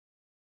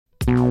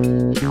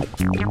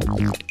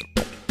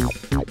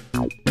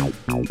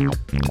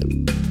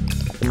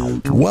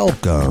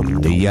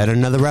Welcome to yet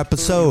another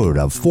episode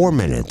of 4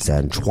 Minutes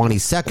and 20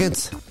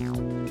 Seconds.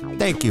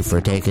 Thank you for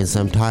taking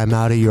some time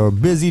out of your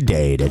busy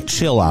day to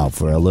chill out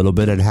for a little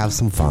bit and have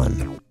some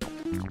fun.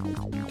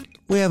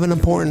 We have an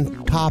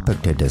important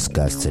topic to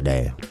discuss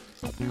today.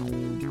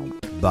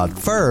 But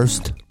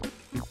first,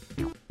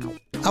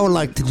 I would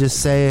like to just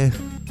say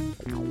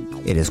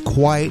it is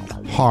quite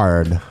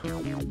hard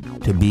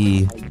to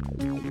be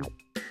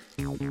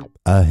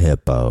a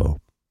hippo.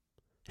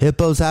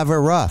 Hippos have it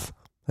rough.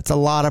 That's a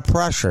lot of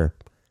pressure.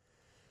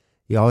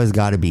 You always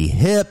got to be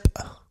hip.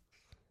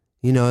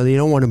 You know, you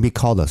don't want to be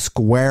called a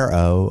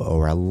square-o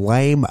or a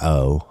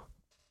lame-o.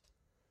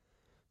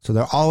 So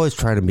they're always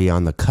trying to be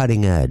on the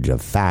cutting edge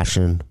of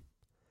fashion.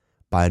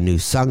 Buy new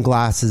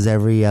sunglasses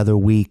every other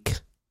week.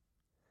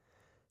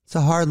 It's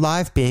a hard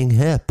life being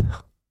hip.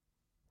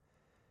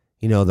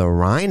 You know, the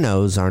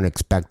rhinos aren't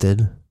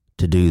expected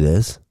to do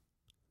this.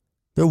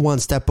 They're one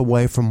step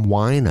away from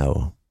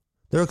wino.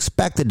 They're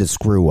expected to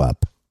screw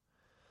up.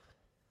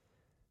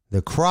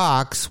 The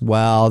crocs,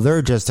 well,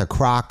 they're just a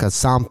croc of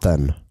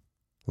something,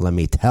 let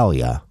me tell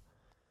ya.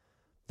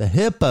 The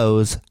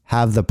hippos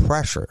have the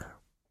pressure.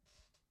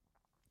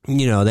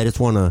 You know, they just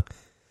want to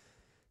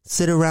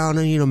sit around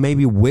and, you know,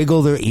 maybe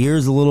wiggle their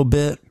ears a little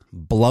bit,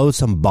 blow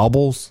some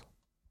bubbles.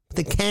 But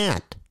they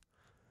can't.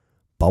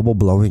 Bubble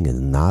blowing is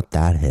not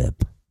that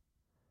hip.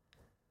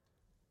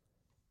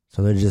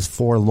 So they're just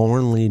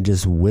forlornly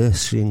just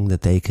wishing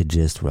that they could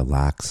just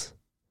relax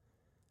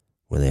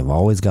when they've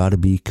always got to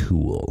be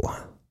cool.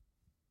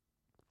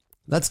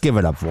 Let's give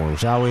it up for them,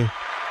 shall we?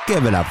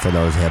 Give it up for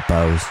those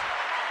hippos.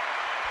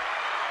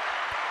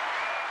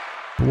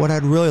 But what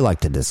I'd really like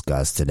to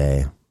discuss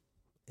today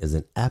is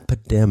an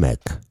epidemic.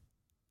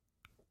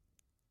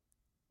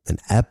 An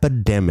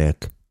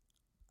epidemic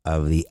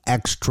of the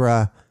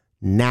extra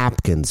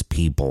napkins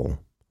people.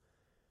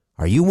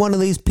 Are you one of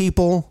these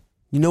people?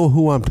 You know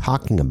who I'm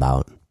talking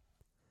about.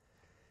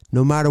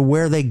 No matter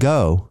where they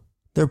go,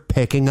 they're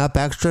picking up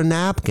extra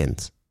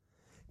napkins.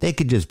 They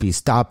could just be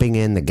stopping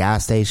in the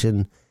gas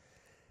station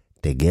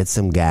to get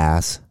some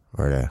gas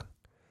or to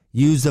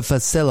use the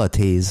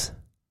facilities,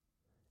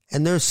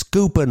 and they're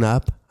scooping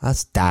up a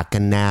stack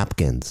of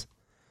napkins.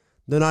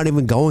 They're not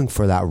even going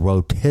for that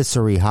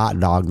rotisserie hot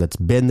dog that's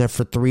been there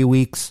for 3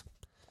 weeks.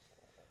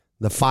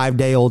 The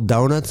 5-day-old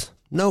donuts?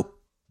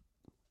 Nope.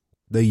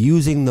 They're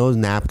using those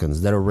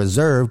napkins that are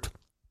reserved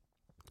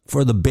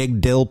for the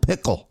big dill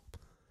pickle.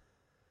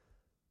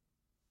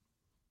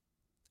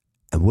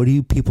 And what are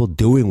you people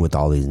doing with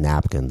all these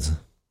napkins?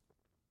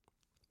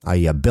 Are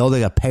you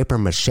building a paper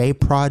mache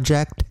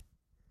project?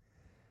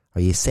 Are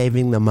you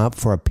saving them up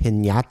for a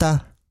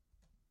piñata?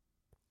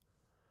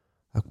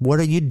 Like, what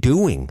are you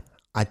doing?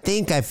 I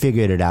think I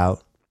figured it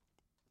out.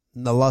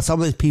 Some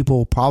of these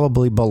people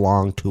probably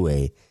belong to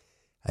a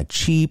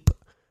cheap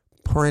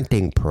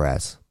printing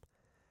press.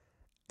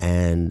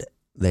 And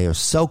they are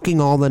soaking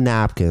all the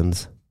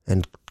napkins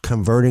and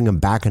converting them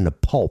back into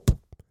pulp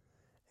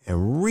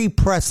and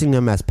repressing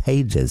them as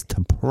pages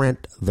to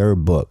print their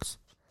books.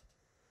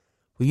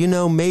 Well, you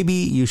know, maybe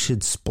you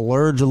should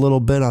splurge a little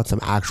bit on some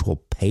actual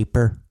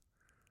paper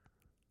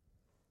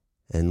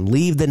and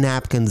leave the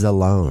napkins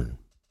alone.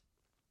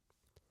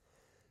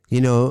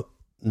 You know,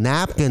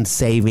 napkin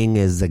saving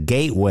is the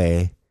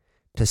gateway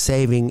to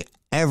saving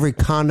every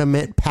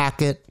condiment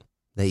packet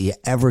that you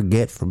ever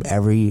get from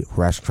every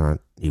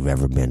restaurant you've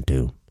ever been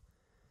to.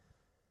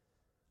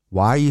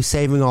 Why are you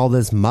saving all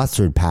this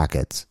mustard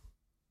packets?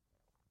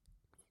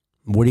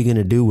 What are you going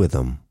to do with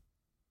them?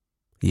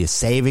 Are you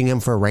saving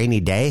them for a rainy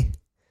day?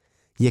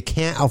 You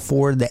can't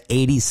afford the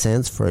 80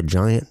 cents for a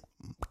giant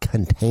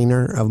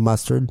container of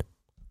mustard.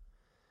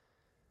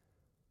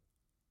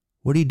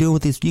 What are you doing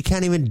with these? You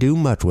can't even do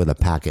much with a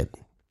packet.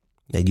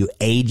 Are you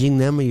aging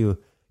them? Are you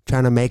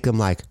trying to make them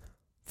like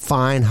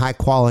fine, high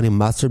quality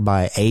mustard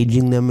by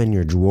aging them in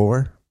your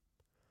drawer?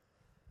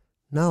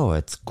 No,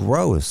 it's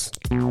gross.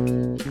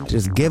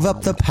 Just give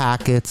up the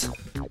packets.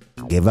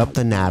 Give up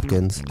the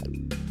napkins.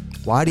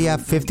 Why do you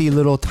have 50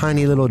 little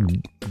tiny little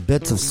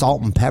bits of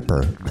salt and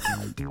pepper?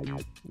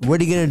 What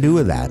are you going to do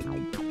with that?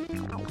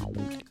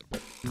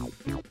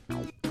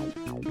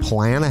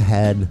 Plan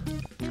ahead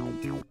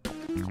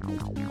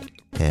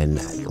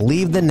and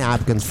leave the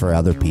napkins for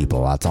other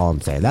people. That's all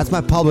I'm saying. That's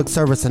my public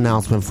service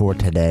announcement for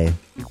today.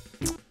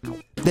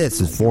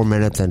 This is 4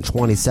 minutes and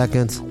 20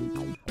 seconds.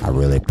 I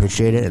really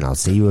appreciate it, and I'll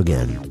see you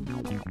again.